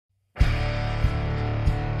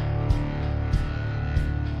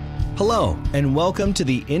Hello, and welcome to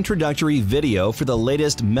the introductory video for the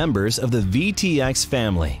latest members of the Vtx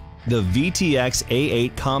family, the Vtx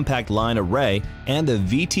A8 compact line array and the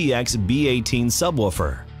Vtx B18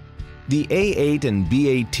 subwoofer. The A8 and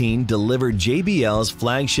B18 deliver JBL's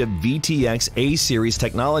flagship Vtx A series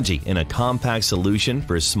technology in a compact solution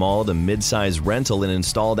for small to mid-size rental and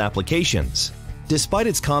installed applications. Despite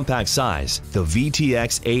its compact size, the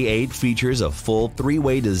Vtx A8 features a full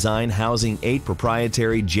three-way design housing 8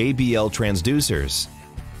 proprietary JBL transducers.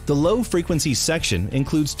 The low-frequency section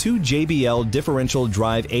includes 2 JBL differential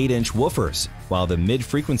drive 8-inch woofers, while the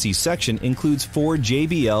mid-frequency section includes 4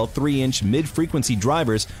 JBL 3-inch mid-frequency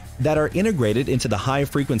drivers that are integrated into the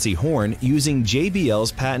high-frequency horn using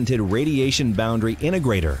JBL's patented radiation boundary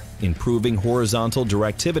integrator, improving horizontal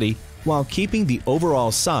directivity while keeping the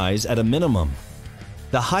overall size at a minimum.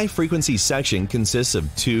 The high-frequency section consists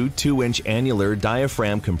of 2 2-inch annular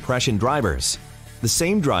diaphragm compression drivers, the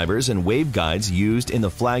same drivers and waveguides used in the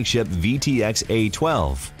flagship Vtx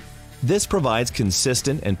A12. This provides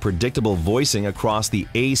consistent and predictable voicing across the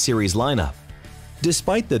A-series lineup.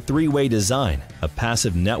 Despite the three-way design, a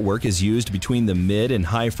passive network is used between the mid and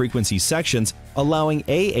high-frequency sections, allowing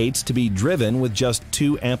A8s to be driven with just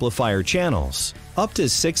 2 amplifier channels. Up to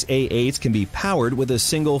 6 A8s can be powered with a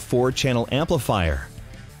single 4-channel amplifier.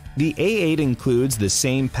 The A8 includes the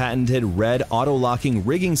same patented red auto-locking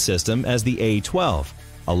rigging system as the A12,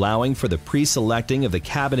 allowing for the pre-selecting of the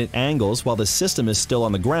cabinet angles while the system is still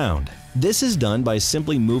on the ground. This is done by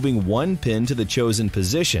simply moving one pin to the chosen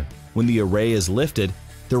position. When the array is lifted,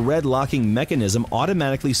 the red locking mechanism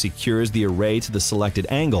automatically secures the array to the selected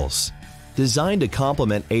angles. Designed to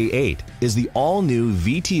complement A8 is the all-new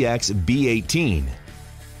Vtx B18.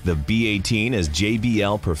 The B18 is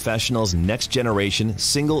JBL Professional's next-generation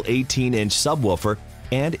single 18-inch subwoofer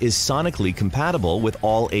and is sonically compatible with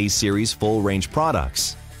all A-series full-range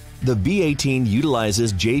products. The B18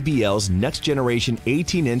 utilizes JBL's next-generation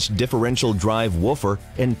 18-inch differential drive woofer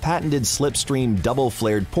and patented slipstream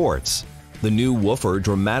double-flared ports. The new woofer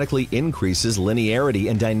dramatically increases linearity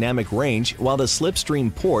and dynamic range, while the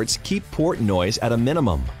slipstream ports keep port noise at a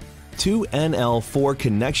minimum. 2 NL4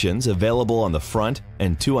 connections available on the front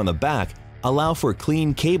and 2 on the back allow for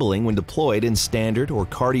clean cabling when deployed in standard or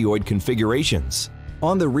cardioid configurations.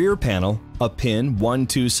 On the rear panel, a pin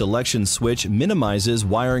 1-2 selection switch minimizes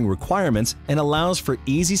wiring requirements and allows for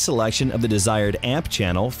easy selection of the desired amp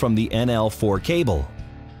channel from the NL4 cable.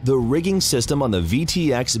 The rigging system on the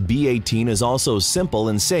Vtx B18 is also simple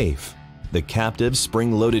and safe. The captive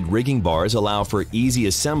spring-loaded rigging bars allow for easy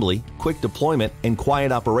assembly, quick deployment, and quiet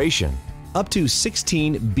operation. Up to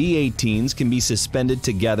 16 B18s can be suspended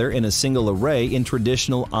together in a single array in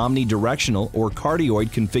traditional omnidirectional or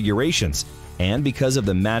cardioid configurations, and because of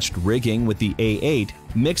the matched rigging with the A8,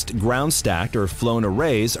 mixed ground-stacked or flown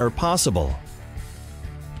arrays are possible.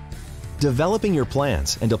 Developing your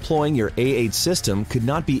plans and deploying your A8 system could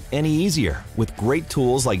not be any easier with great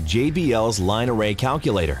tools like JBL's Line Array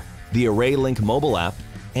Calculator, the ArrayLink mobile app,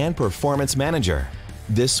 and Performance Manager.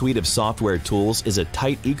 This suite of software tools is a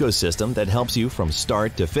tight ecosystem that helps you from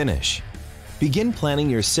start to finish. Begin planning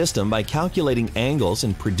your system by calculating angles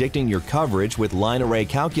and predicting your coverage with Line Array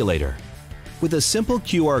Calculator. With a simple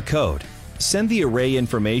QR code, send the array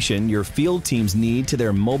information your field teams need to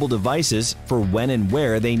their mobile devices for when and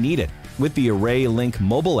where they need it with the ArrayLink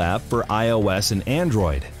mobile app for iOS and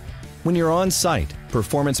Android. When you're on site,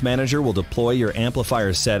 Performance Manager will deploy your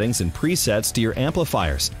amplifier settings and presets to your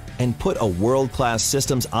amplifiers and put a world-class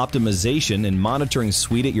systems optimization and monitoring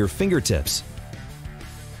suite at your fingertips.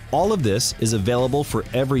 All of this is available for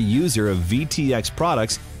every user of Vtx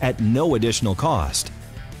products at no additional cost.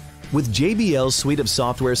 With JBL's suite of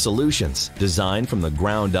software solutions designed from the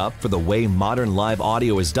ground up for the way modern live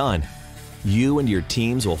audio is done, you and your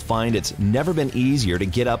teams will find it's never been easier to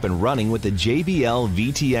get up and running with the JBL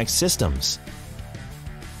Vtx systems.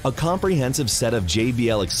 A comprehensive set of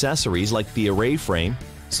JBL accessories like the array frame,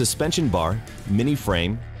 suspension bar, mini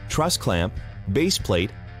frame, truss clamp, base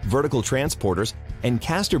plate, vertical transporters, and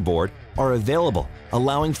caster board are available,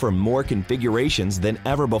 allowing for more configurations than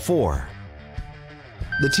ever before.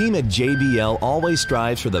 The team at JBL always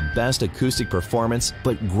strives for the best acoustic performance,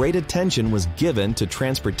 but great attention was given to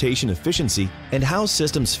transportation efficiency and how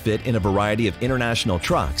systems fit in a variety of international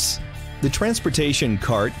trucks. The transportation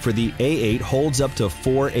cart for the A8 holds up to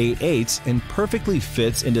 4 A8s and perfectly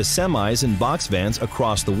fits into semis and box vans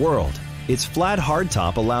across the world. Its flat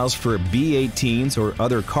hardtop allows for B18s or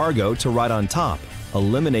other cargo to ride on top,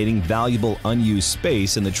 eliminating valuable unused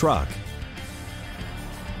space in the truck.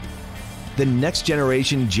 The next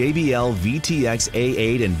generation JBL Vtx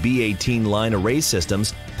A8 and B18 line array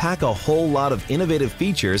systems pack a whole lot of innovative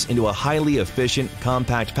features into a highly efficient,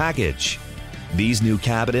 compact package. These new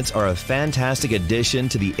cabinets are a fantastic addition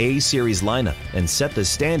to the A-series lineup and set the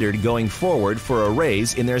standard going forward for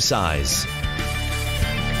arrays in their size.